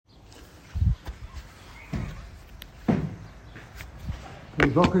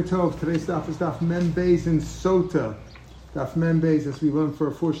Boker Tov. Today's daf is daf Mem Beis in Sota. Daf Mem Beis, as we learned for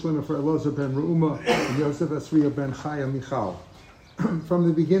a Shlomo for Elazar ben Reuma and Yosef Asriya ben Chaya Michal. From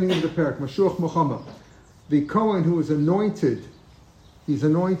the beginning of the parak, Mashuach Muhammad, the Kohen who is anointed, he's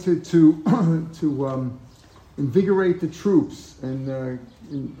anointed to invigorate the troops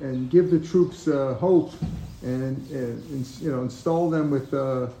and give the troops hope and install them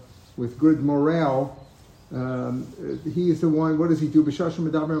with good morale. He is the one. What does he do?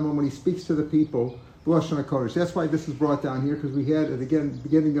 When he speaks to the people, Lashon HaKodesh. That's why this is brought down here, because we had at the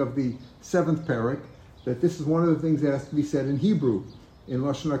beginning of the 7th parak that this is one of the things that has to be said in Hebrew, in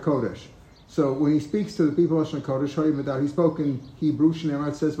Lashon HaKodesh. So when he speaks to the people of Lashon HaKodesh, he spoke in Hebrew.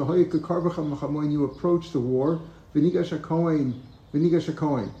 It says, when you approach the war, the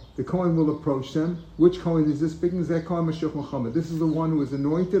Kohen will approach them. Which Kohen is this? Speaking is that Kohen Mashiach Muhammad. This is the one who is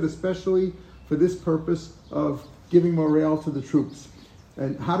anointed especially for this purpose of giving morale to the troops.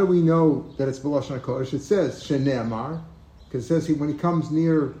 And how do we know that it's B'Lashon HaKodesh? It says Shene'amar, because it says when you come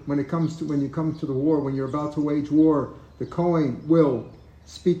to the war, when you're about to wage war, the Kohen will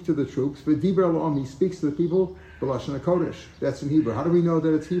speak to the troops. V'diber al'am, he speaks to the people B'Lashon HaKodesh. That's in Hebrew. How do we know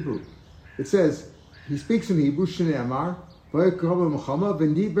that it's Hebrew? It says he speaks in Hebrew Shene'amar,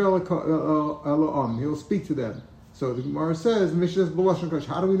 v'diber al'am. He'll speak to them. So the Gemara says, B'Lashon HaKodesh.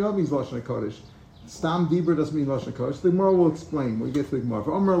 How do we know it means Lashon HaKodesh? Stam Dibur doesn't mean Lashon HaKodesh. The Gemara will explain when we get to the Gemara.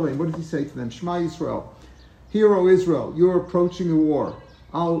 For Amar Lein, what does he say to them? Shema Yisrael. Hear, O Israel, you're approaching a war.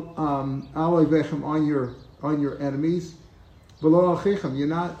 Al Avechem on your enemies. V'lo Achechem, you're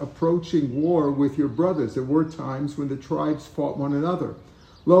not approaching war with your brothers. There were times when the tribes fought one another.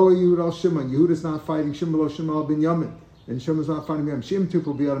 Lo Yehud al Shimon. Yehud is not fighting Shimon lo Shimon al Binyamin. And Shimon is not fighting them. Shim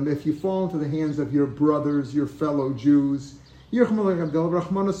Tupel B'Yadam. If you fall into the hands of your brothers, your fellow Jews, they'll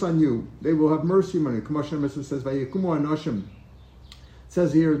Rachmanos on you. They will have mercy on you. Kamashon says, Vayekumu Anoshim. It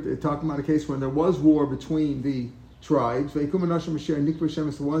says here, talking about a case when there was war between the tribes. Vayekumu Anoshim Asher Nikva Shem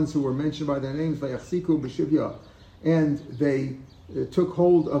is the ones who were mentioned by their names. Vayachsiku B'Shivya, and they took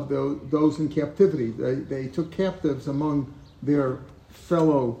hold of those in captivity. They took captives among their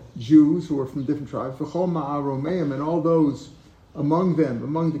fellow Jews who were from different tribes. V'chol Ma'aromeim, and all those among them,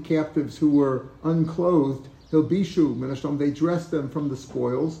 among the captives who were unclothed. Hilbishu minashom, they dressed them from the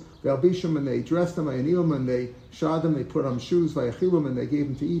spoils. V'albishum, and they dressed them. V'yanilum, and they shod them. They put on shoes. V'yachilum, and they gave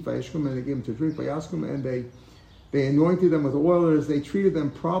them to eat. V'yashkum, and they gave them to drink. V'yaskum, and they anointed them with oil as they treated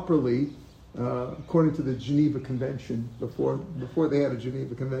them properly, according to the Geneva Convention. Before they had a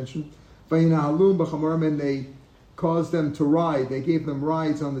Geneva Convention. V'yinahalum b'chamorim, and they caused them to ride. They gave them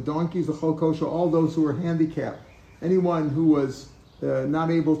rides on the donkeys. L'chol kosher, all those who were handicapped, anyone who was not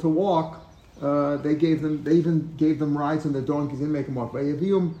able to walk. They even gave them rides on their donkeys. They didn't make them walk. By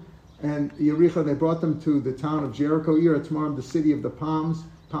Yavium and Yericha, they brought them to the town of Jericho, Tomorrow, the city of the palm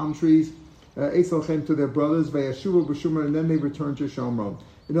trees. Eitzalchem, to their brothers, Vayashuva b'Shumra, and then they returned to Shomron.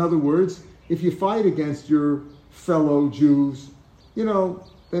 In other words, if you fight against your fellow Jews,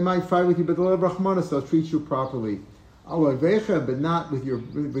 they might fight with you, but they'll have Rachmanis, they'll treat you properly. Alavecha, but not with your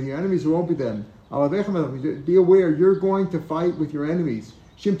enemies, it won't be them. Alavecha, be aware, you're going to fight with your enemies.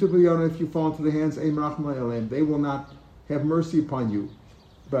 If you fall into the hands, they will not have mercy upon you.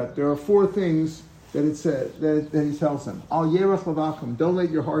 But there are 4 things that it said that he tells them. Al yerach lavachim, don't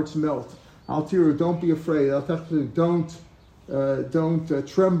let your hearts melt. Al tiru, don't be afraid. Al tachtu, don't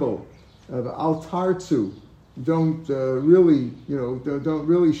tremble. Al tartzu, don't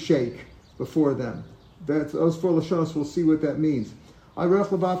really shake before them. Those 4 lashonos, we'll see what that means. Al yerach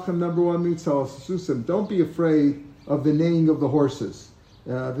lavachim, number 1 means susim. Don't be afraid of the neighing of the horses.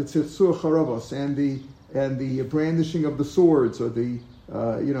 The tzitsur charavos, and the brandishing of the swords, or the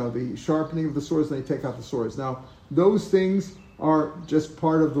sharpening of the swords, and they take out the swords. Now, those things are just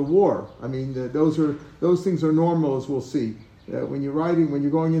part of the war. I mean, those things are normal, as we'll see. When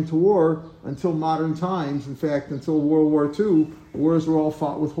you're going into war, until modern times, in fact, until World War II, wars were all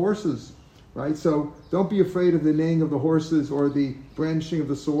fought with horses, right? So don't be afraid of the neighing of the horses or the brandishing of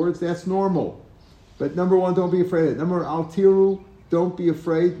the swords. That's normal. But number 1, don't be afraid of it. Number altiru. Don't be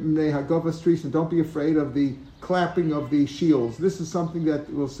afraid, and don't be afraid of the clapping of the shields. This is something that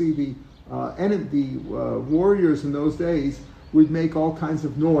we'll see the warriors in those days would make all kinds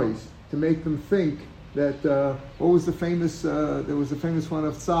of noise to make them think that, what was the famous, there was a famous one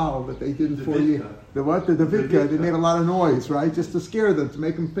of Tzahal that they did in 48. The Davidka, they made a lot of noise, right? Just to scare them, to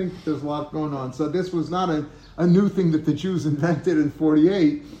make them think that there's a lot going on. So this was not a new thing that the Jews invented in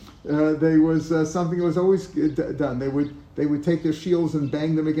 48. There was something that was always done. They would take their shields and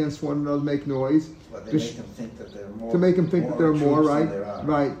bang them against one another, make noise. Well, they make them think that they're more. To make them think that they're more, right?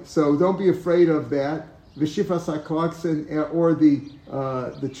 Right. So don't be afraid of that. V'shifas haklakson, or the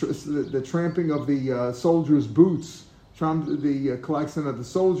tramping of the soldiers' boots, the klakson of the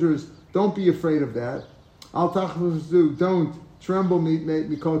soldiers. Don't be afraid of that. Al tachzu, don't tremble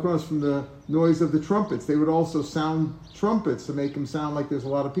from the noise of the trumpets. They would also sound trumpets to make them sound like there's a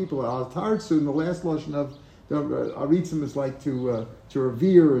lot of people. Al tarzu, in the last lashon of the aritzim, is like to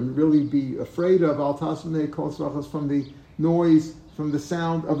revere and really be afraid of. Al tasmei kol tzvachos, from the noise, from the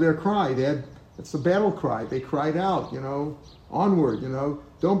sound of their cry. It's a battle cry. They cried out, onward.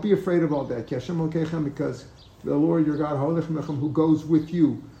 Don't be afraid of all that. Because the Lord your God, who goes with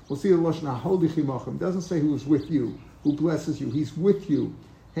you. We'll see the lashon ha'holichem. Doesn't say who is with you, who blesses you. He's with you.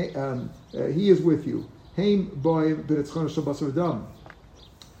 He is with you.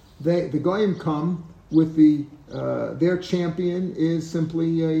 The goyim come with their champion is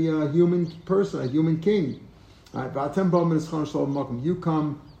simply a human person, a human king. You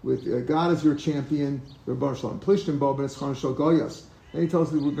come with God as your champion. Then he tells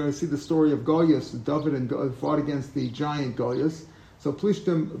us we're going to see the story of Goyas. David and fought against the giant Goyas. So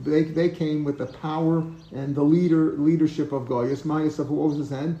Plishtim, they came with the power and the leadership of Goyas. Mayasav, who was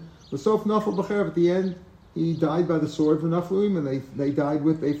his end? Sof Nafal B'cher, at the end, he died by the sword of Nafluim, and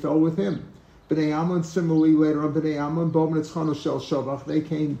they fell with him. Bnei Ammon, similarly later on, Bnei Ammon, Bo B'netzchanu Shel Shavach, they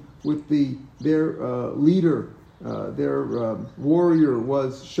came with their leader, their warrior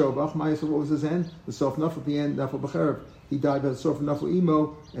was Shavach. Mayasav, what was his end? The Sof Nafal, at the end, Nafal B'cher. He died by the sword of Nafal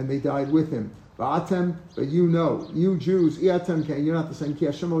Imo, and they died with him. But you Jews, you're not the same.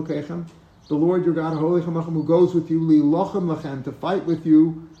 The Lord your God, who goes with you, to fight with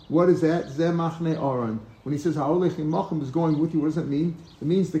you. What is that? When he says is going with you, what does that mean? It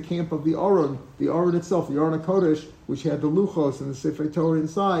means the camp of the Aron itself, the Aron HaKodesh, which had the Luchos and the Sefer Torah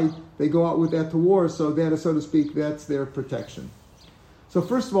inside. They go out with that to war, so that is, so to speak, that's their protection. So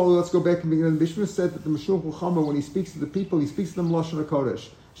first of all, let's go back and begin. The Mishnah said that the Mashiach Chachama, when he speaks to the people, he speaks to them Lashon HaKodesh.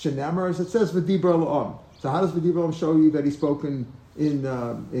 Shenamar, as it says, V'dibra L'am. So how does V'dibra L'am show you that he spoke in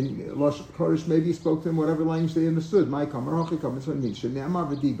Lashon Kodesh? Maybe he spoke to them whatever language they understood. My kamar, hachikam, that's what it means. Shenamar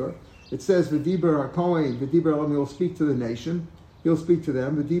V'dibra. It says V'dibra HaKohen, V'dibra L'am, he'll speak to the nation. He'll speak to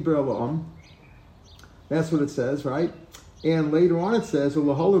them. V'dibra L'am. That's what it says, right? And later on it says,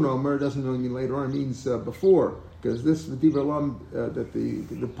 L'holon Omer, doesn't really mean later on, it means before. Because this V'dibra L'am, that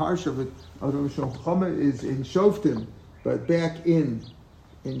the parsha of the Mashiach Chachama is in Shoftim, but back in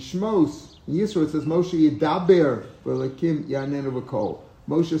Shmos, in Yisro, it says, Moshe Yedaber v'Elokim Yanenu v'Kol.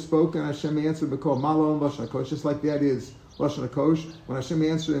 Moshe spoke and Hashem answered b'Kol. Malon Lashon HaKodesh. Just like that is Lashon HaKodesh. When Hashem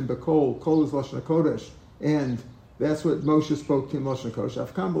answered in b'Kol, Kol is Lashon HaKodesh. And that's what Moshe spoke to him, Lashon HaKodesh.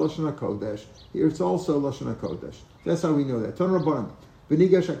 Afkam b'Lashon HaKodesh. Here it's also Lashon HaKodesh. That's how we know that. Ton Rabbanan.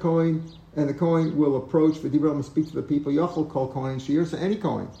 V'nigash HaKohen, and the Kohen will approach, V'dibra will speak to the people. Yachol Kol Kohen Shir, so any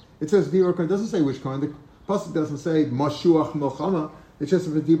Kohen. It says V'dibra Kohen, doesn't say which Kohen. The pasuk doesn't say Mashuach Milchama. It's just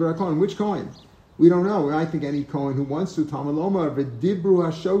a V'dibra Kohen. Which Kohen? We don't know. I think any Kohen who wants to. Talmud Lomar V'dibru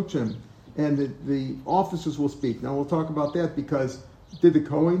Hashochim, and the officers will speak. Now we'll talk about that, because did the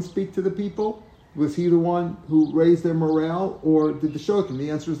Kohen speak to the people? Was he the one who raised their morale, or did the Shotrim? The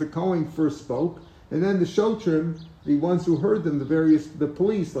answer is the Kohen first spoke, and then the Shotrim, the ones who heard them, the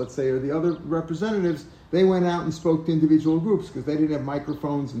police, let's say, or the other representatives, they went out and spoke to individual groups, because they didn't have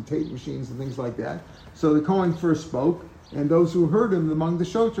microphones and tape machines and things like that. So the Kohen first spoke, and those who heard him among the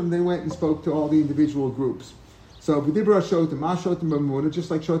Shotrim, they went and spoke to all the individual groups. So V'dibra Shotim, Shotim B'muna, just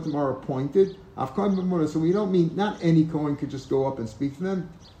like Shotim are appointed, Afkohen B'muna. So we don't mean, not any Kohen could just go up and speak to them.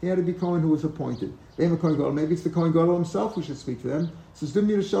 He had to be Kohen who was appointed. Maybe it's the Kohen Gadol himself who should speak to them. So it's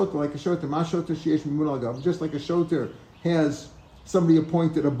Dumir Shotim, like a Shotim, Shotim Sheyesh B'muna Al-Gav. Just like a Shoter has somebody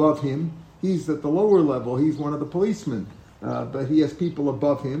appointed above him, he's at the lower level, he's one of the policemen, but he has people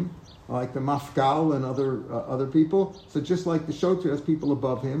above him, like the mafkal and other people. So just like the shoter has people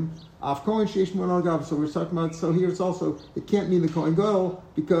above him, afkohen sheish mon al-gav. So we're talking about. So here it's also, it can't mean the kohen gadol,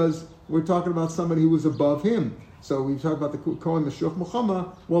 because we're talking about somebody who was above him. So we talk about the kohen Mashiach Muhammad.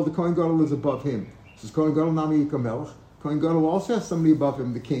 Well, the kohen gadol is above him. So it's kohen gadol nami yikamelech. Kohen gadol also has somebody above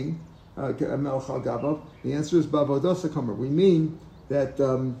him, the king, melech al-gavav. The answer is bavodas hakomer. We mean that.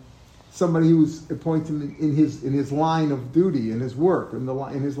 Somebody who's appointed in his line of duty, in his work, in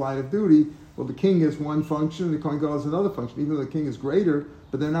his line of duty. Well, the king has one function, the Kohen Gadol has another function, even though the king is greater,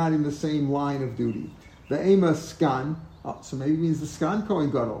 but they're not in the same line of duty. The Ema Skan, so maybe it means the Skan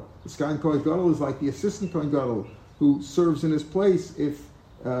Kohen Gadol. The Skan Kohen Gadol is like the assistant Kohen Gadol who serves in his place if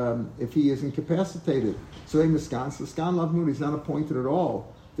he is incapacitated. So Ema Skan, so Skan Lavmud, he's not appointed at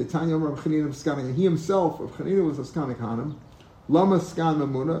all. The Tanya Rav Chanina of Skan, and he himself, Rav Chanina, was a Skanik Hanim. Lama Skan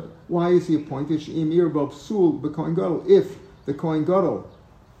Mamuna, why is he appointed? If the Kohen Gadol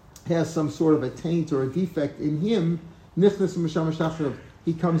has some sort of a taint or a defect in him, nichnas u'misham shacharav,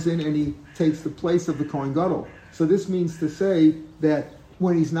 he comes in and he takes the place of the Kohen Gadol. So this means to say that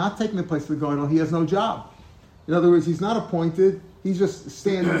when he's not taking the place of the Kohen Gadol, he has no job. In other words, he's not appointed. He's just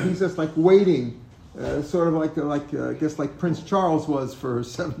standing. He's just like waiting, sort of like I guess like Prince Charles was for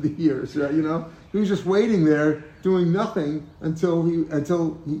 70 years. Right? He was just waiting there, doing nothing until he had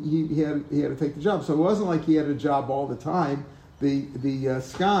to take the job. So it wasn't like he had a job all the time. The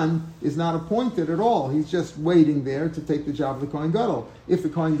Skan is not appointed at all. He's just waiting there to take the job of the Kohen Gadol. If the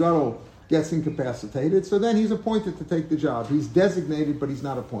Kohen Gadol gets incapacitated, so then he's appointed to take the job. He's designated, but he's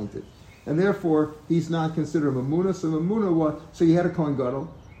not appointed. And therefore, he's not considered Mamuna. So Mamuna was, so you had a Kohen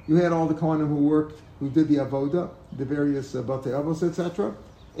Gadol, you had all the Kohanim who did the Avoda, the various Batei Avos, etc.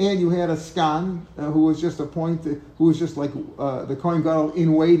 And you had a Skan who was just appointed, who was just like the Kohen Gadol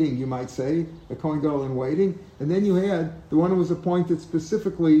in waiting, you might say, the Kohen Gadol in waiting. And then you had the one who was appointed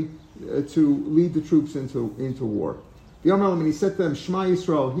specifically to lead the troops into war. The Amar Lam, he said to them, Shema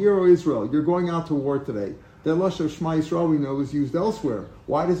Yisrael, hear O Israel, you're going out to war today. The lashon of Shema Yisrael we know is used elsewhere.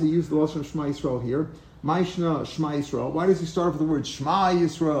 Why does he use the lashon of Shema Yisrael here? Ma'ishna Shema Yisrael. Why does he start with the word Shema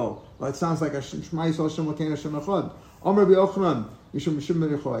Yisrael? Well, it sounds like a Shema Yisrael Hashem Elokeinu Hashem Echad. Amar B'Yochanan Yishum B'Shem Ben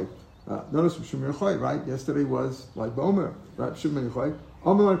Yochai. Notice B'Shem Ben Yochai, right? Yesterday was like Bomer, right? B'Shem Ben Yochai.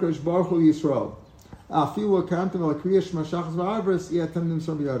 Amar L'Kadosh Baruch Hu Yisrael. Afilu Akantam Al Kriya Shema Shachas V'Avros Yatem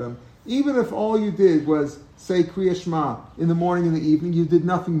Nimsar B'Yadam. Even if all you did was say Kriya Shema in the morning and the evening, you did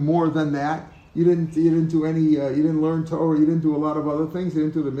nothing more than that. You didn't do any. You didn't learn Torah. You didn't do a lot of other things. You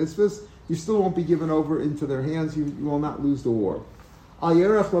didn't do the mitzvahs. You still won't be given over into their hands. You will not lose the war. Al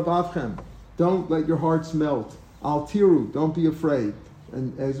yerech lavavchem. Don't let your hearts melt. Al tiru. Don't be afraid.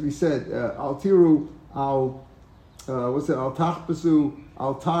 And as we said, al tiru. Al Al tachpasu.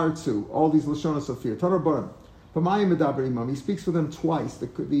 Al tartzu. All these lashonos of fear. Torah barim. Pamayim medaber imam. He speaks for them twice. The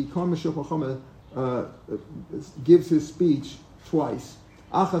Kohen Meshulchan gives his speech twice.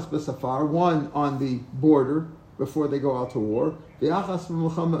 Achas b'safar, one on the border before they go out to war. The achas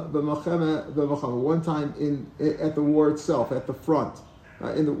b'macheme, one time at the war itself, at the front,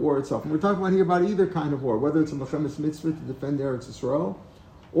 in the war itself. And we're talking about here about either kind of war, whether it's a mechemes mitzvah to defend Eretz Yisrael,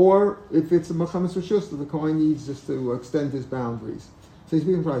 or if it's a mechemes reshus that the Kohen needs just to extend his boundaries. So he's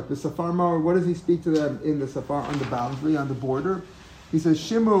speaking right. The safar mar, what does he speak to them in the safar on the boundary, on the border? He says,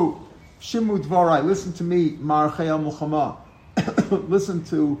 Shimu dvarai, listen to me, marchei al-mulchama. Listen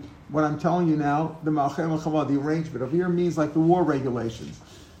to what I'm telling you now, the Ma'achei Milchama, the arrangement. Over here means like the war regulations.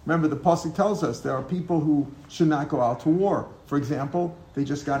 Remember, the Pasuk tells us there are people who should not go out to war. For example, they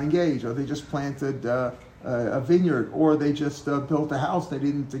just got engaged, or they just planted a vineyard, or they just built a house, they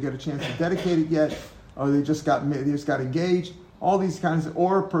didn't get a chance to dedicate it yet, or they just got engaged. All these kinds of,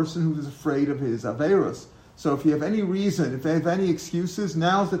 or a person who is afraid of his averos. So if you have any reason, if they have any excuses,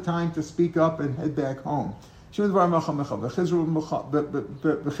 now's the time to speak up and head back home. And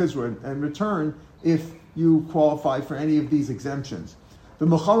return if you qualify for any of these exemptions. The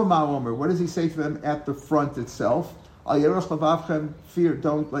Muhammad Omer, what does he say to them at the front itself? Fear,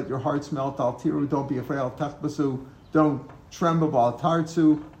 don't let your hearts melt. Al tiru, don't be afraid. Al tachbasu, don't tremble. Al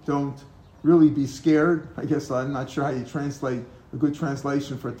tartsu, don't really be scared. I guess I'm not sure how you translate a good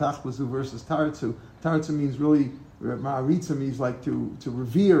translation for tachbasu versus tartsu. Tartsu means really, ma'aritza means like to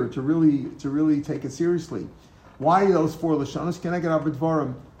revere, to really take it seriously. Why those four lashonos? Can I get up at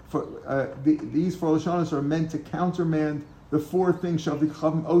Dvarim? These four lashonos are meant to countermand the four things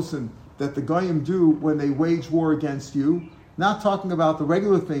shavdikchavim osin that the goyim do when they wage war against you. Not talking about the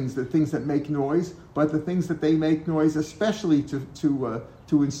regular things, the things that make noise, but the things that they make noise, especially to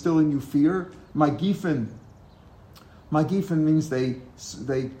instill in you fear. Magifin means they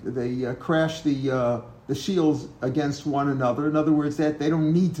crash the shields against one another. In other words, that they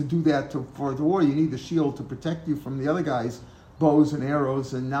don't need to do that for the war. You need the shield to protect you from the other guys' bows and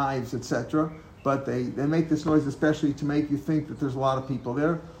arrows and knives, etc. But they make this noise especially to make you think that there's a lot of people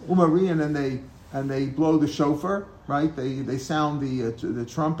there. Umarian, and they blow the shofar, right? They sound the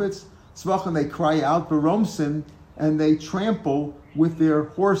trumpets. Tzvachan, they cry out, Baromsim, and they trample with their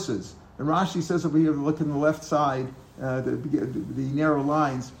horses. And Rashi says over here, look on the left side, the narrow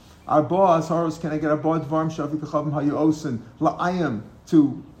lines. Our boss, Horos, can I get a bod varm shavikachavim hayosin la'ayim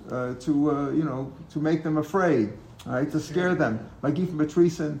to make them afraid, all right, to scare them. Magif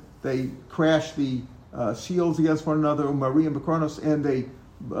Matrisen, they crash the shields against one another. Umari and Bekronos, and they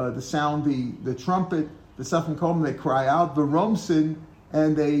sound the trumpet. The Safin Kolm, they cry out. The Romsin,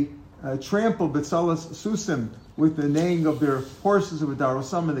 and they trample Betzalas Susim with the neighing of their horses of a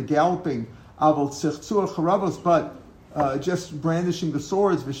Darosam and the galloping. Aval Tzechtzua Charavos, but just brandishing the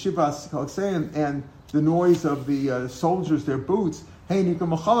swords, Veshivas Kalseim, and the noise of the soldiers, their boots. Hey,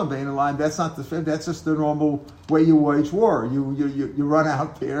 that's not that's just the normal way you wage war. You run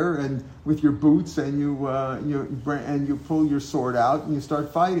out there and with your boots and you pull your sword out and you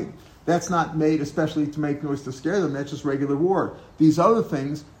start fighting. That's not made especially to make noise to scare them. That's just regular war. These other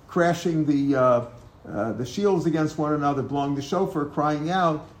things, crashing the shields against one another, blowing the shofar, crying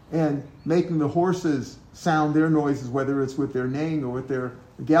out, and making the horses sound their noises, whether it's with their neighing or with their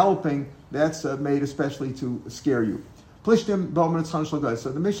galloping, that's made especially to scare you. Plishtim,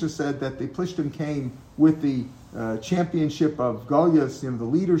 so the Mishnah said that the Plishtim came with the championship of Goliath, the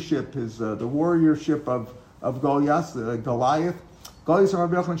leadership, the warriorship of Goliath, Goliath. Why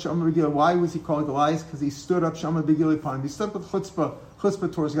was he called Goliath? Because he stood up Shama Begili upon him. He stood up with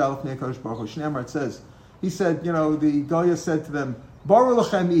chutzpah towards Galaf Nekadosh Baruch Hu. Shneimar, it says, he said, the Goliath said to them, Baru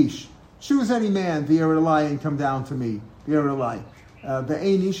lachem ish, choose any man, the Eredalai, and come down to me, the Eredalai. The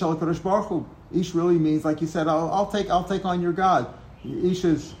Ein Ish al Kadosh Baruch Hu. Ish really means, like you said, I'll take on your God. Ish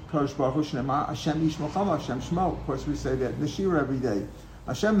is Kadosh Baruch Hu. Shneimar, Hashem Ish Mulchama, Hashem Shmo. Of course, we say that in the Shira every day.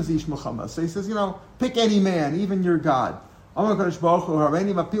 Hashem is Ish Mulchama. So he says, pick any man, even your God. You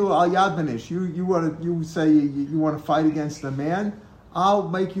say you want to fight against a man, I'll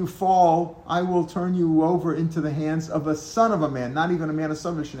make you fall. I will turn you over into the hands of a son of a man, not even a man, a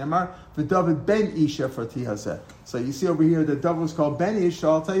son of Shneimar. The David ben Isha for Tihazeh. So you see over here that David was called Ben Ish. So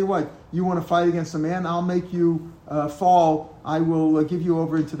I'll tell you what, you want to fight against a man, I'll make you fall. I will give you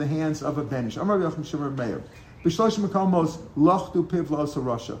over into the hands of a Ben Ish.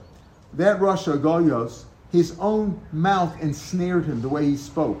 That Russia, Goliath, his own mouth ensnared him the way he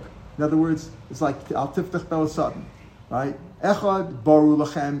spoke. In other words, it's like al tiftach belasatan, right? Echad baru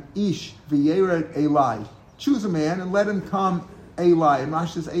lachem ish v'yered elai. Choose a man and let him come elai. And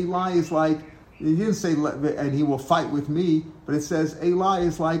Rashi says elai is like, he didn't say and he will fight with me, but it says elai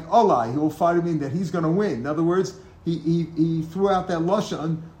is like olai. He will fight with me, that he's going to win. In other words, he threw out that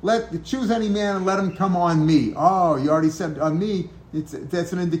lashon. Choose any man and let him come on me. Oh, you already said on me.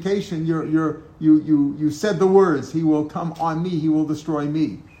 That's an indication you said the words. He will come on me. He will destroy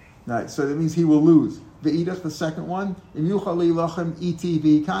me. Right. So that means he will lose. Ve'idach, the second one.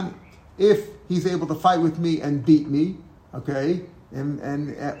 If he's able to fight with me and beat me, okay,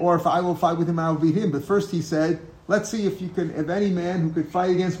 and or if I will fight with him, I will beat him. But first he said, let's see if any man who could fight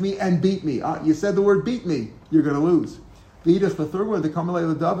against me and beat me. You said the word beat me. You're going to lose. Ve'idach, the third word, the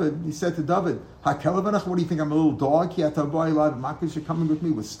Kamalei David, he said to David, Hakelavanach, what do you think, I'm a little dog? You're coming with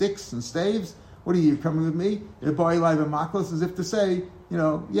me with sticks and staves? What are you coming with me? As if to say,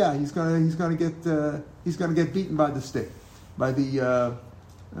 he's gonna get beaten by the stick, by the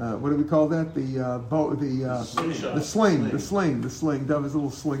what do we call that? The sling. David's little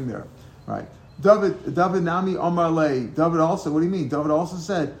sling there, right? David Nami Omar Le. David also, what do you mean? David also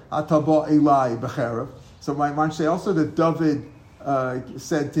said, Ataba Eli Becherev. So why don't you say also that David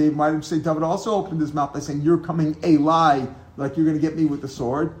said to him, why don't you say David also opened his mouth by saying, you're coming Eli, like you're going to get me with the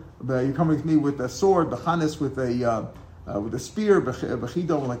sword. You're coming with me with a sword, Bechanis with a spear,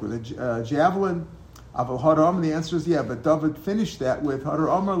 Bechido, like with a javelin. Aval Haram, and the answer is yeah, but David finished that with Hadar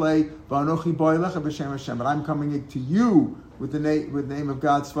Amar Le, Va'anochi Bo'elecha B'Shem Hashem, but I'm coming to you with the name of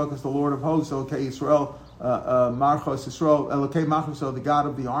God, Tzvakos, the Lord of hosts, Elokei Yisrael, Marchos Yisrael, Elokei Machos, the God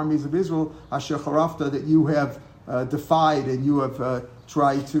of the armies of Israel, Asher Charafta, that you have defied and you have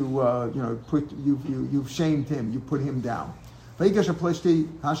tried to, you've shamed him, you put him down. This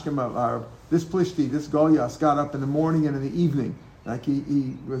Plishti, this Goliath, got up in the morning and in the evening, like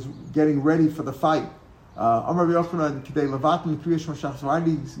he was getting ready for the fight. He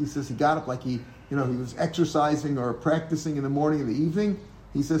says he got up like he was exercising or practicing in the morning and the evening.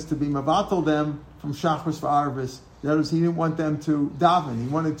 He says to be mavatal them from Shachris v'Arvis. That is, he didn't want them to daven. He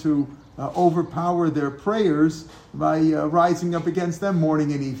wanted to overpower their prayers by rising up against them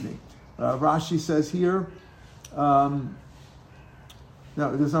morning and evening. Rashi says here, no,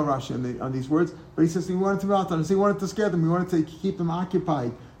 there's no Rashi on these words, but he says he wanted to mavatal them. So he wanted to scare them. He wanted to keep them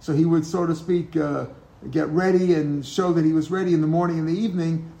occupied. So he would, so to speak, get ready and show that he was ready in the morning and the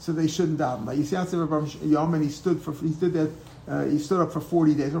evening, so they shouldn't daven. Like you see, and he stood up for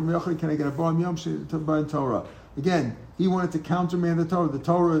 40 days. Again, he wanted to countermand the Torah. The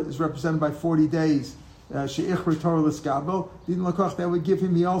Torah is represented by 40 days. That would give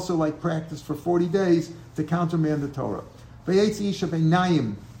him, he also practiced for 40 days to countermand the Torah.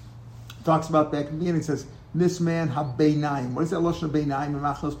 Talks about back in the beginning, it says, this man ha-beinayim. What is that lashon of beinayim?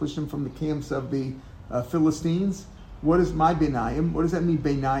 Machlos pushed him from the camps of the Philistines. What is my beinayim? What does that mean,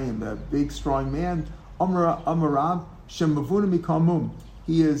 beinayim? The big, strong man. Amarav shemavuna mikamum.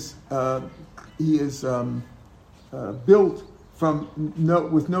 He is built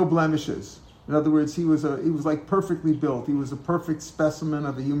with no blemishes. In other words, he was like perfectly built. He was a perfect specimen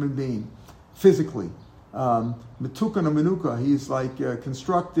of a human being, physically. Metukan or menuka, he's like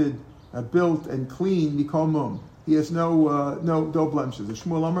constructed, built, and clean. Mikomum. He has no blemishes.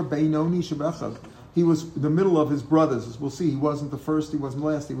 Shmuel Amar Beinoni Shebechav. He was the middle of his brothers. As we'll see, he wasn't the first, he wasn't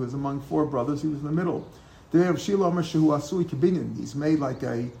last. He was among 4 brothers. He was in the middle. He's made like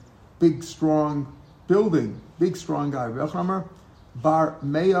a big, strong building, big, strong guy. Bar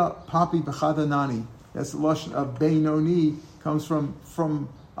Meya Papi B'chadanani. That's the lashon of Beinoni, comes from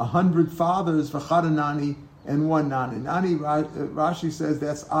 100 fathers V'chadanani and 1 nani. Nani, Rashi says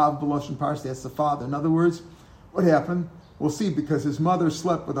that's Av B'lashon Parsi. That's the father. In other words, what happened? We'll see, because his mother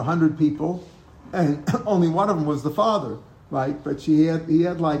slept with 100 people, and only one of them was the father, right? But she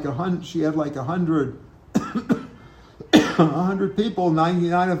had like 100 people.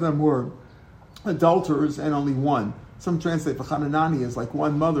 99 of them were adulterers, and only one. Some translate V'chananani as like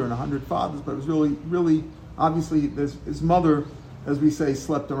 1 mother and 100 fathers, but it was really obviously his mother, as we say,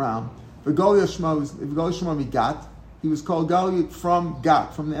 slept around. V'gol Yishma Gat. He was called Galut from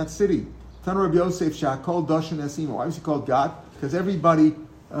Gat, from that city. Tanur Rabbi Yosef Shakol Doshin Esimo. Why was he called Gat? Because everybody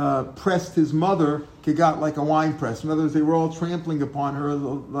pressed his mother Kegat like a wine press. In other words, they were all trampling upon her.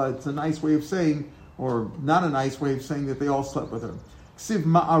 It's a nice way of saying, or not a nice way of saying, that they all slept with her. Ksiv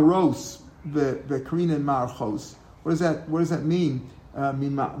Ma'aros the Karina and Ma'archos. What does that mean?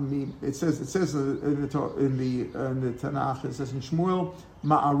 It says in the Tanakh. It says in Shmuel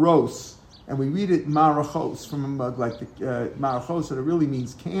Ma'aros, and we read it Ma'archos from like the Ma'archos, that it really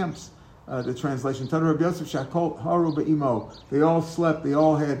means camps. The translation, they all slept, they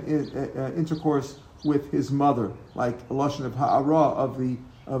all had intercourse with his mother, like a lashon of ha'ara,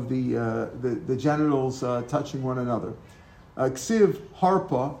 of the genitals touching one another. Ksiv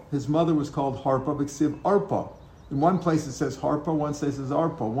Harpa, his mother was called Harpa, but Ksiv Arpa. In one place it says Harpa, one place it says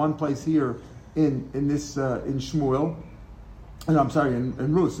Arpa. One place here in Shmuel, and I'm sorry,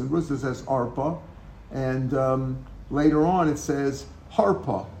 in Rus. In Rus it says Arpa, and later on it says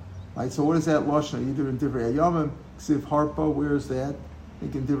Harpa. Right, so what is that lashon? Either in Divrei Yamim, Ksiv Harpa, where is that? I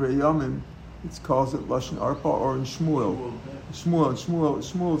think in Divrei Yamim, it calls it lashon Arpa, or in Shmuel. Shmuel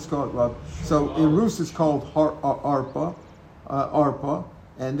it's called. So in Rus it's called Arpa,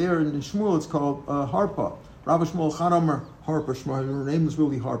 and there in Shmuel it's called Harpa. Rabbi Shmuel Chanamer Harpa Shmuel. Her name was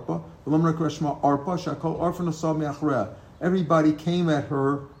really Harpa. Arpa Shakol Arfa Nasam Me'achrea. Everybody came at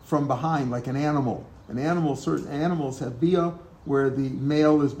her from behind, like an animal. Certain animals have bia, where the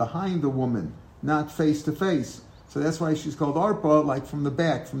male is behind the woman, not face to face. So that's why she's called Arpa, like from the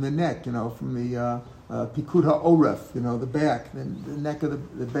back, from the neck, from the Pikud HaOref, the back, the neck of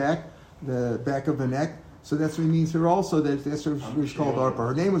the back of the neck. So that's what it means here also, that's what she's called Arpa.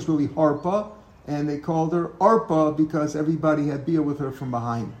 Her name was really Harpa, and they called her Arpa because everybody had beer with her from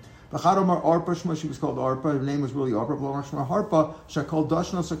behind. Arpa Shma, she was called Arpa, her name was really Arpa. Harpa, Shakol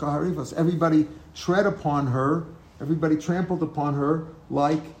Dashna Sakaharifas. Everybody tread upon her. Everybody trampled upon her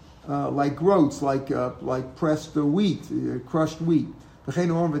like groats, like pressed wheat, crushed wheat. It says,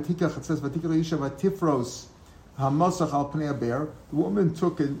 the woman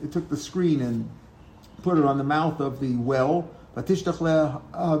took the screen and put it on the mouth of the well,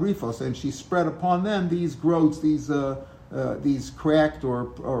 and she spread upon them these groats, these cracked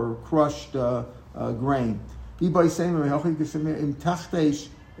or crushed grain.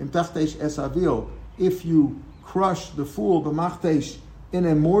 If you crush the fool b'machtesh in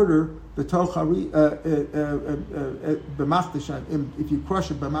a mortar, if you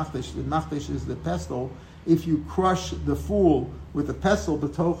crush it b'machtesh, the machtesh is the pestle. If you crush the fool with the pestle,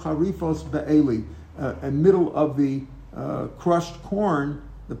 b'toch harifos be'eli, in middle of the crushed corn,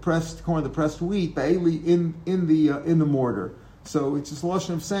 the pressed wheat, be'eli in the mortar. So it's just a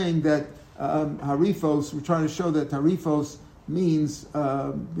lashon of saying that harifos. We're trying to show that harifos means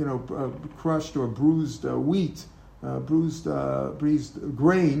crushed or bruised wheat, bruised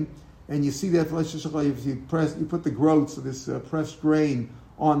grain, and you see that if you put the groats of this pressed grain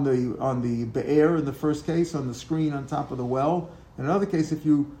on the be'er in the first case, on the screen on top of the well. In another case, if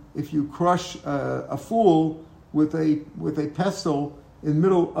you crush a fool with a pestle in the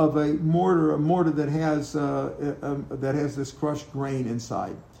middle of a mortar that has this crushed grain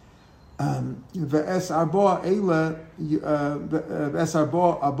inside. These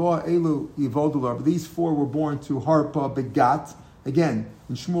four were born to Harpa begat. Again,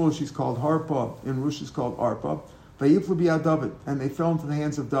 in Shmuel she's called Harpa, in Rush she's called Arpa. David, and they fell into the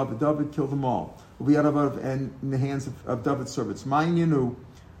hands of David. David killed them all. And in the hands of David's servants.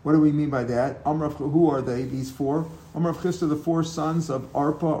 What do we mean by that? Who are they? These four. Amrav Chisda, the 4 sons of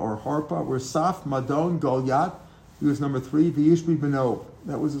Arpa or Harpa, were Saf, Madon, Goliath. He was number 3. V'yishbi Beno.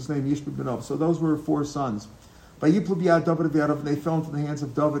 That was his name, Yishbi Benov. So those were 4 sons. Vayiplu biyad David and they fell into the hands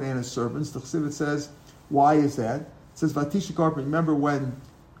of David and his servants. The Chassidut says, why is that? It says, Vatisha Karpa, remember when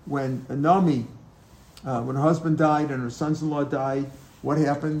Naomi, when her husband died and her sons-in-law died, what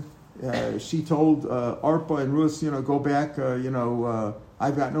happened? She told Arpa and Rus, go back,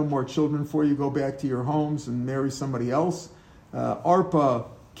 I've got no more children for you, go back to your homes and marry somebody else. Arpa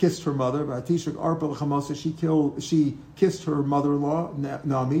kissed her mother, Vatisha Arpa l'chamosa, she kissed her mother-in-law,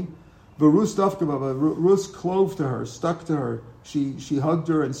 Naomi. But Rus clove to her, stuck to her, she hugged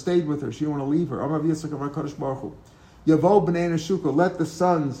her and stayed with her, she didn't want to leave her. Amar v'yitzchak amar Kadosh Baruch Hu, Yavo b'nei Neshuka, let the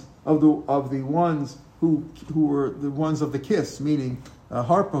sons of the ones who were the ones of the kiss, meaning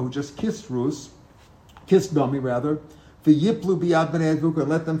Harpa, who just kissed Naomi rather, v'yiplu biyad b'nei Advuka,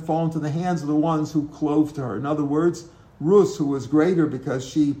 let them fall into the hands of the ones who clove to her. In other words, Rus, who was greater because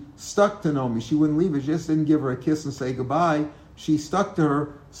she stuck to Naomi, she wouldn't leave her, she just didn't give her a kiss and say goodbye, she stuck to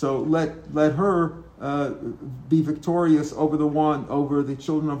her, so let her be victorious over the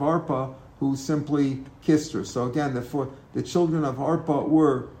children of Arpa who simply kissed her. So again, the children of Arpa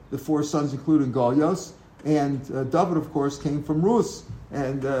were the 4 sons, including Goliath, and David, of course, came from Rus,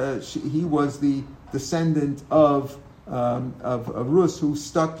 and he was the descendant of Rus who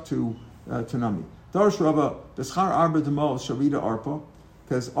stuck to Naomi. Darsh Rabba, B'schar Arba Demos Shavida Arpa,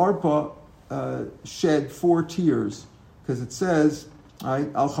 because Arpa shed 4 tears, because it says,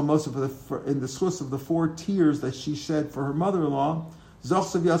 Al Chamosa, in the schus of the 4 tears that she shed for her mother-in-law,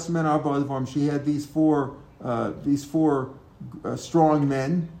 Zochsav Yasmen Arba Advarm, she had these four strong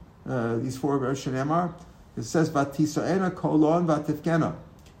men, these 4 Shenemar. It says, Vatisa'ena kolon vatifkena.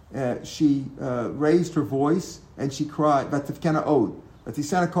 She raised her voice and she cried, Vatifkena od.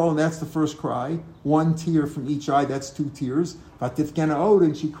 Vatisa'ena kolon, that's the first cry. 1 tear from each eye, that's 2 tears. Vatifkena od,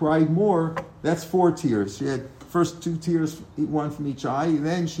 and she cried more, that's 4 tears. She had first 2 tears, 1 from each eye, and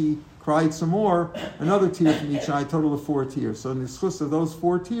then she cried some more, another tear from each eye, total of 4 tears. So in the schus of those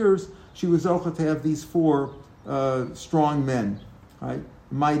 4 tears, she was zocha to have these 4 strong men, right?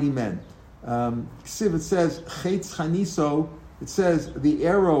 Mighty men. Ksiv, it says, Chetz Chaniso, it says, the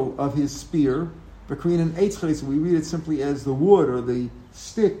arrow of his spear, Bakrin Eitz Chaniso, we read it simply as the wood or the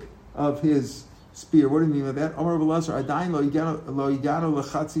stick of his spear. What do you mean by that? Amar B'Lazar, Adain lo yigano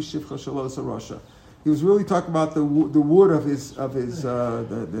lechatzi shivcha shalos arosha. He was really talking about the wood of his length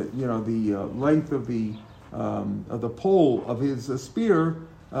of the pole of his spear.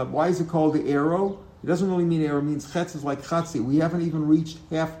 Why is it called the arrow? It doesn't really mean arrow. It means chetz is like chatzi. We haven't even reached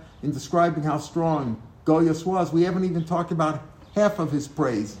half in describing how strong Goliath was. We haven't even talked about half of his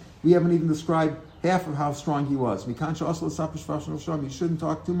praise. We haven't even described half of how strong he was. You shouldn't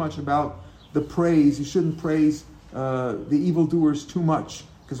talk too much about the praise. You shouldn't praise the evildoers too much,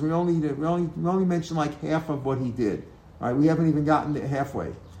 because we only mentioned like half of what he did. All right, we haven't even gotten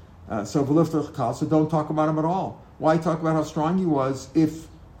halfway. So don't talk about him at all. Why talk about how strong he was if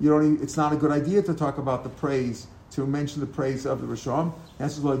you don't? It's not a good idea to talk about the praise, to mention the praise of the Rishon.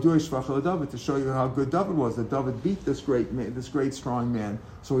 That's to show you how good David was. That David beat this great man, this great strong man.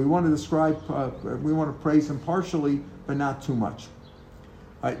 So we want to we want to praise him partially, but not too much.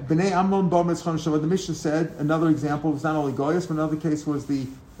 Bnei Ammon Bo Mitzchan Shavah. The Mishnah said another example was not only Goliath, but another case was the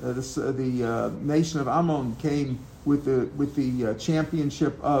nation of Ammon came with the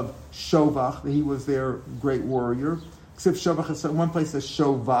championship of Shovach. He was their great warrior. Except Shovach, one place says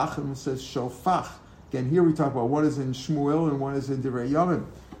Shovach and one says Shofach. Again, here we talk about one is in Shmuel and one is in Divrei Yamim.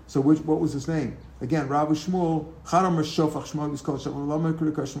 So what was his name? Again, Rabbi Shmuel, Charam Shofach. Shmuel was called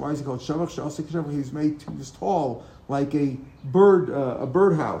Shovach. Why is he called Shovach? He was made just tall, like a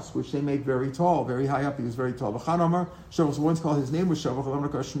birdhouse, which they make very tall, very high up. He was very tall. V'chanamar Shovach. So one's called, his name was Shovach.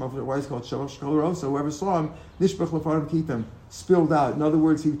 Why is he called Shovach? So whoever saw him, Nishbech Lefarim Kitam, spilled out. In other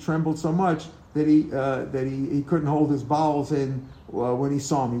words, he trembled so much that he couldn't hold his bowels in when he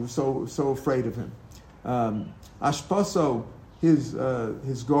saw him. He was so afraid of him. Ashpaso, his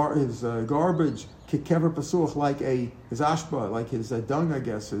garbage, kekever pasuch, like his ashpa, like his dung, I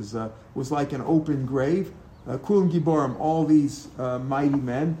guess, was like an open grave. Kulam giborim, all these mighty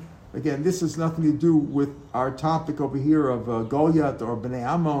men. Again, this has nothing to do with our topic over here of Goliath or Bnei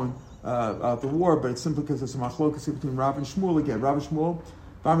Ammon, the war, but it's simply because it's a machlokas between Rav and Shmuel. Again, Rav and Shmuel.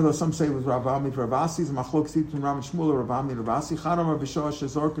 Some say it was Rav Ami for Ravasi. It's a machlokas between Rav and Shmuel or Rav Ami and Ravasi. Chanamar b'shah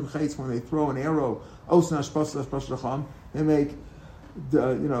shezork and chayitz, when they throw an arrow, osan ashpas, they make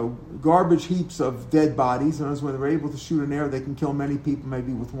garbage heaps of dead bodies. And when they're able to shoot an arrow, they can kill many people,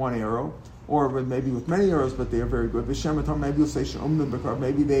 maybe with one arrow, or maybe with many arrows, but they are very good. Maybe you'll say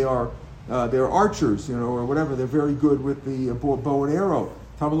maybe they're archers, or whatever. They're very good with the bow and arrow.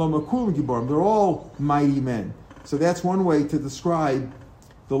 They're all mighty men. So that's one way to describe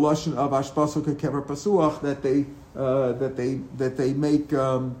the lashon of ashpaso kekever pasuach that they make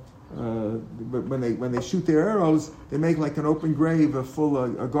when they shoot their arrows, they make like an open grave full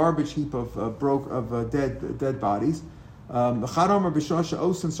of a garbage heap of dead bodies. When they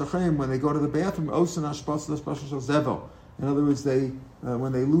go to the bathroom, in other words,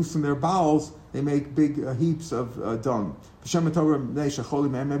 when they loosen their bowels, they make big heaps of dung.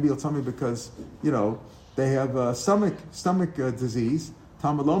 Maybe you'll tell me because they have stomach disease.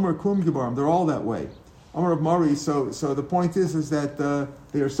 They're all that way. Amar of Mari. So the point is that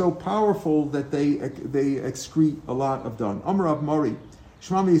they are so powerful that they excrete a lot of dung. Amar of Mari.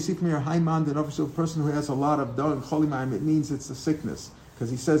 Shmami Yisikmir Haiman, and obviously a person who has a lot of dung, Cholimaim, it means it's a sickness.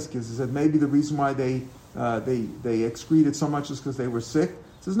 Because he said maybe the reason why they excreted so much is because they were sick.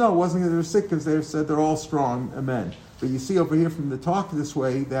 He says, no, it wasn't that they were sick, because they said they're all strong men. But you see over here from the talk this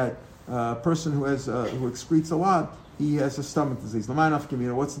way that a person who excretes a lot, he has a stomach disease.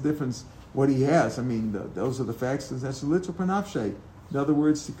 What's the difference what he has? I mean, those are the facts. That's literal pranavshe. In other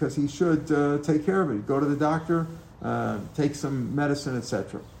words, because he should take care of it. Go to the doctor, take some medicine,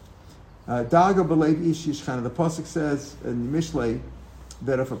 etc. Daga b'leiv ish yishchana. The pasuk says in Mishlei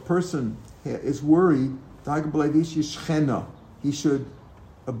that if a person is worried, daga b'leiv ish yishchena, he should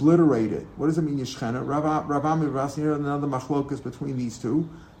obliterate it. What does it mean, yishchena? Ravami Rasnir, another machlokas between these two.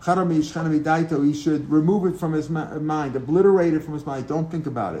 Charami yishchena midaito, he should remove it from his mind, obliterate it from his mind. Don't think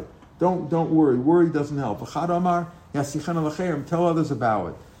about it. Don't worry. Worry doesn't help. Tell others about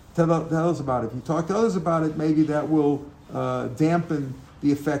it. Tell others about it. If you talk to others about it, maybe that will dampen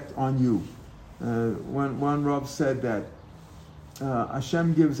the effect on you. One Rav said that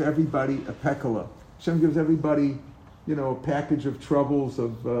Hashem gives everybody a pekala. Hashem gives everybody, a package of troubles,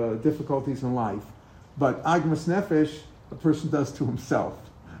 of difficulties in life. But agmas nefesh, a person does to himself.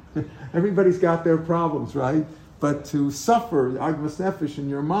 Everybody's got their problems, right? But to suffer agmas nefesh in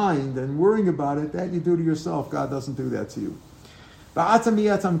your mind and worrying about it, that you do to yourself. God doesn't do that to you.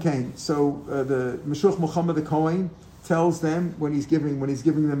 So the Meshuch Muhammad the Kohen tells them when he's giving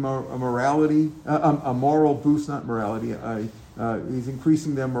them a moral boost, not morality. He's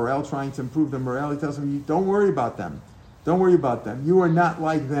increasing their morale, trying to improve their morale. He tells them, "Don't worry about them. Don't worry about them. You are not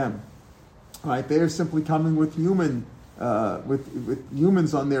like them. Right? They are simply coming with humans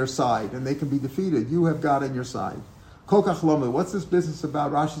on their side, and they can be defeated. You have God on your side." What's this business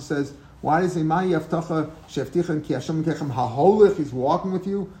about? Rashi says, why does he he's walking with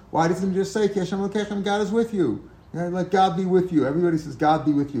you? Why doesn't he just say God is with you? Let God be with you. Everybody says God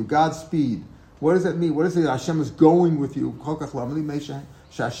be with you. Godspeed. What does that mean? What does it? Hashem is going with you. Because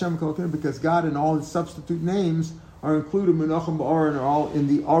God and all his substitute names are included. Menachem ba'aron are all in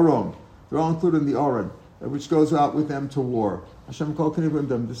the Aron. They're all included in the Aron, which goes out with them to war. Hashem kol kanivim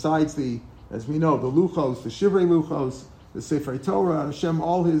them. Besides as we know, the Luchos, the Shivrei Luchos, the Sefer Torah, Hashem,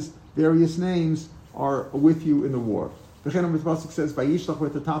 all his various names are with you in the war. The Chenom Pasuk says, "Vayishlach," we're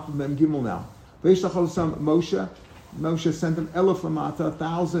at the top of Mem Gimel now. Vayishlach osam Moshe. Moshe sent them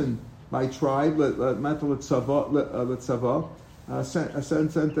 1,000 by tribe. He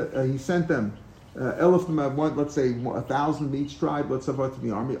sent them 1,000, let's say 1,000 each tribe. Letzavah to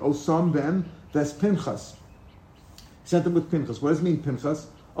the army. Osam them. That's Pinchas. Sent them with Pinchas. What does it mean, Pinchas?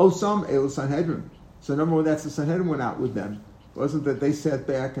 Osam El Sanhedrin. So number one, that's the Sanhedrin went out with them. It wasn't that they sat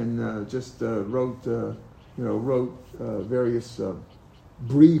back and just wrote various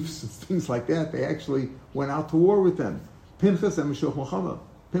briefs and things like that. They actually went out to war with them. Pinchas and Meshuch Muhammad.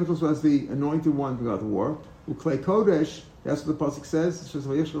 Pinchas was the anointed one who got to war. Uklei Kodesh, that's what the pasuk says. It says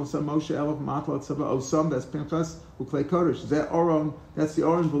Vayishal Moshe Elov Matla Tzava Osam. That's Pinchas. Uklei Kodesh. That Aron. That's the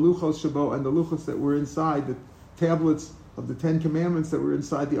Aron Veluchos Shabo and the luchos that were inside the tablets of the 10 Commandments that were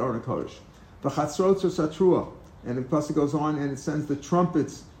inside the Aron Kodesh. V'chatzrot Satrua. And the pasuk goes on and it sends the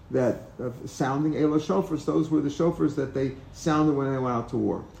trumpets that sounding Ela shofars. Those were the shofars that they sounded when they went out to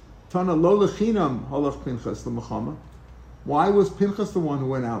war. Tana lo lechinam halach Pinchas l'machama. Why was Pinchas the one who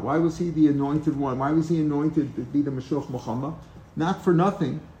went out? Why was he the anointed one? Why was he anointed to be the Meshuch Muhammad? Not for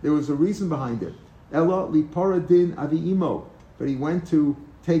nothing. There was a reason behind it. Ela lipara din avi imo. But he went to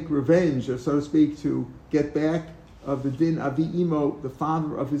take revenge, or so to speak, to get back of the din avi imo, the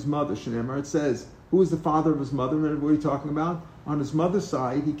father of his mother. Shenemar, it says, who is the father of his mother? Remember what are you talking about? On his mother's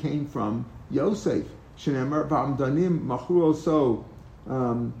side, he came from Yosef. Shenemar v'amdanim machru oso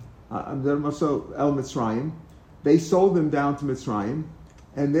el Mitzrayim. They sold him down to Mitzrayim,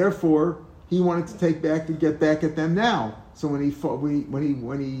 and therefore he wanted to get back at them now. So when he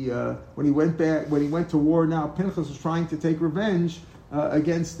went to war now, Pinchas was trying to take revenge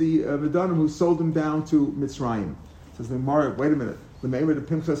against the Vidanim who sold him down to Mitzrayim. Says the Gemara, wait a minute. The name of the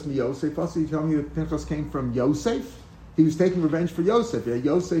Pinchas from Yosef. Also, you tell me that Pinchas came from Yosef? he was taking revenge for Yosef.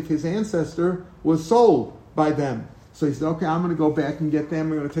 Yosef, his ancestor, was sold by them. So he said, okay, I'm going to go back and get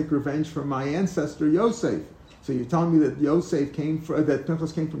them. I'm going to take revenge from my ancestor, Yosef. So you're telling me that that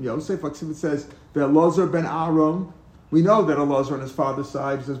Pinchas came from Yosef? Like it says, Ve'elazar ben Aaron. We know that Elazar on his father's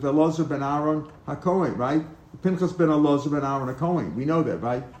side says Ve'elazar ben Aaron HaKohen, right? Pinchas ben Elazar ben Aaron HaKohen. We know that,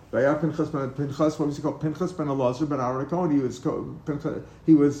 right? Pinchas, what was he called? Pinchas ben Elazar ben Aaron HaKohen.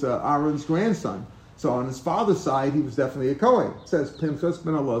 He was Aaron's grandson. So on his father's side, he was definitely a Kohen. It says Pinchas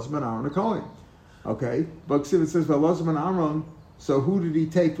ben Elazar ben Aaron HaKohen. Okay, but it says Elazar ben Aaron. So who did he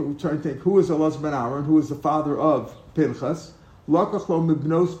take? We're trying to think. Who is Elazar ben Aaron? Who is the father of Pinchas? Lakach lo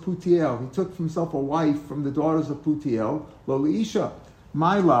mibnos Putiel. He took for himself a wife from the daughters of Putiel. Lo leisha,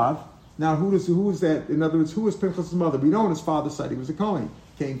 my love. Now who is that? In other words, who is Pinchas' mother? We know on his father's side he was a Kohen.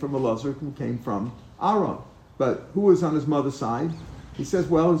 Came from Elazar, who came from Aaron. But who is on his mother's side? He says,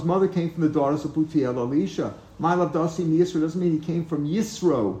 well, his mother came from the daughters of Putiel, Elisha. My love Dasim Yisro doesn't mean he came from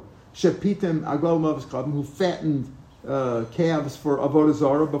Yisro, Shepitim Agol Mavas Klabim, who fattened calves for Avodah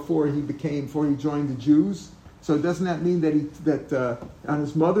Zarah before he joined the Jews. So doesn't that mean that on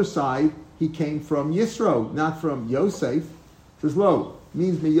his mother's side he came from Yisro, not from Yosef? It says lo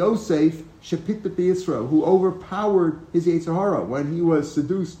means me Yosef Shepit Yisro, who overpowered his Yetzer Hara when he was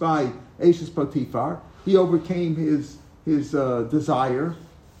seduced by Ashes Potiphar. He overcame his desire,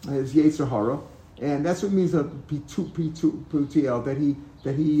 his Yetzer Hara, and that's what it means Putiel,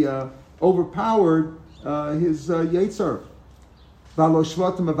 that he overpowered his Yetzer. Valo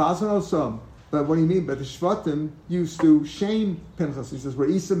Shvatim Avazan. But what do you mean? But the Shvatim used to shame Pinchas. He says,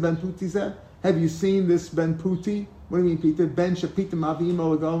 "Re'isam ben Puti zeh? Have you seen this ben Puti? What do you mean, Peter? Ben Shapitim Avim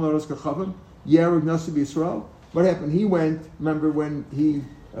Olagal Maros Kachavim Yerug Nasi B'Yisrael." What happened? He went. Remember when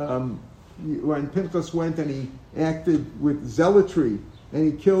when Pinchas went and he acted with zealotry and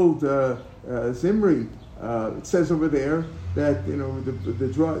he killed Zimri. It says over there that the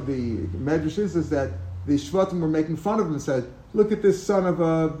Medrash is that the Shvatim were making fun of him and said, "Look at this son of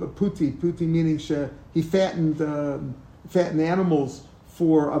a Puti." Puti meaning he fattened animals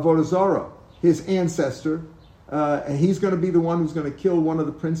for Avodah Zarah, his ancestor, and he's going to be the one who's going to kill one of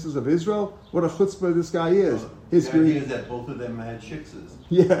the princes of Israel. What a chutzpah this guy is! The idea is that both of them had shiksas.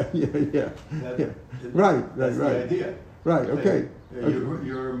 Yeah. Right. The idea. Right. Okay.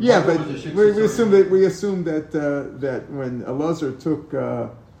 Your but we assume that when Elazar took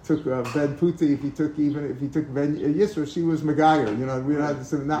Ben Puti, if he took Ben Yisro, she was Megayer. We don't have to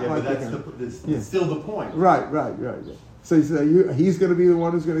say not like that. That's still the point. Right. So he said he's going to be the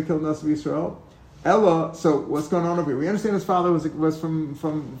one who's going to kill Nasa Yisrael. Ella. So what's going on over here? We understand his father was from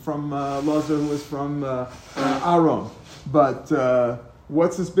Elazar, who was from Aaron, but.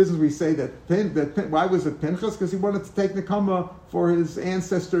 What's this business? We say that why was it Pinchas? Because he wanted to take Nekama for his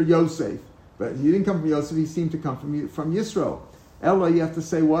ancestor Yosef, but he didn't come from Yosef. He seemed to come from Yisro. Ella, you have to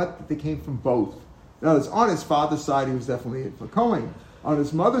say what? That they came from both. Now, on his father's side, he was definitely a Kohen. On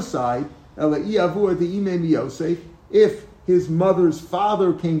his mother's side, Ella Iavua de Imem Yosef. If his mother's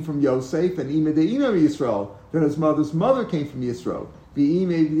father came from Yosef and Imem de Imem Yisrael, then his mother's mother came from Yisro. And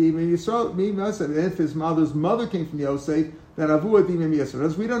if his mother's mother came from Yosef, then Avua Dimim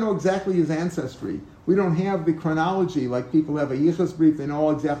Yisro. We don't know exactly his ancestry. We don't have the chronology like people have a Yichus brief. They know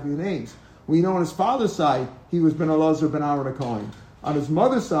all exactly the names. We know on his father's side he was Ben Elazar ben Aaron HaKohen. On his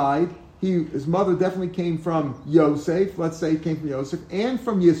mother's side, his mother definitely came from Yosef. Let's say came from Yosef and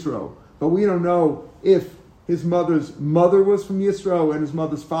from Yisro. But we don't know if his mother's mother was from Yisro and his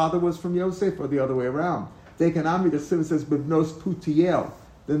mother's father was from Yosef, or the other way around. Dekanami, the Siva says Bivnos Putiel.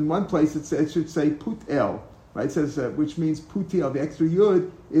 Then one place it should say Putel. Right, it says which means Putiel. The extra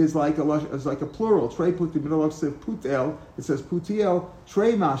yud is like a plural. Trey Puti middle of Putel. It says Putiel.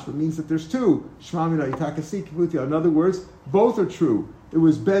 Trey mashma means that there's two. Shmamina Yitakasi Putiel. In other words, both are true. It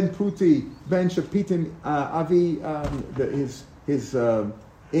was Ben Puti, Ben Shapitim Avi, his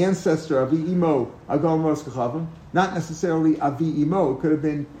ancestor Avi Imo Agom Roskachavim. Not necessarily Avi Imo. It could have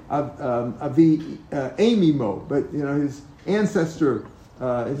been Avi Amy Mo, but his ancestor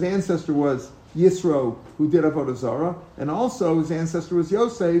was Yisro, who did Avodah Zarah, and also his ancestor was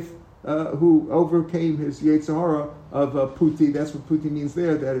Yosef, who overcame his Yetzer Hara of Puti. That's what Puti means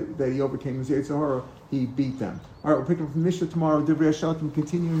there, that he overcame his Yetzer Hara. He beat them. All right, we'll pick up from Mishnah tomorrow, Divrei Hashatim,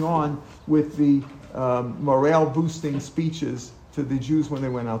 continuing on with the morale-boosting speeches to the Jews when they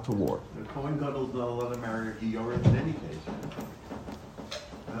went out to war. The Kohen Gadol's not allowed to marry a Giyorim in any case.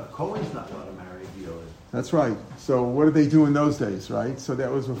 Kohen's not allowed to marry a Giyorim. That's right. So what did they do in those days, right? So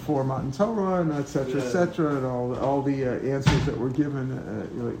that was before Matan Torah and et cetera, and all the answers that were given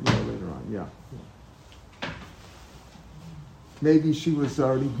later on. Yeah. Maybe she was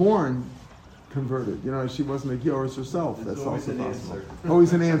already born converted. You know, she wasn't a Gioris herself. There's That's always also an possible. answer.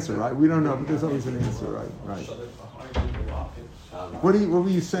 Always an answer, right? We don't know, but there's always an answer, right? What were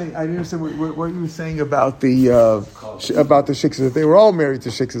you saying? I didn't understand what you were saying about the shiksas. That they were all married to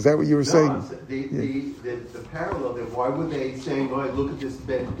shiksas. Is that what you were saying? No, the parallel there. Why were they saying, "Oh, look at this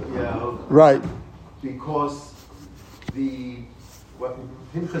bed"? You know, Right. Because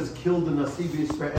Pinchas killed the Nasi B'Yisrael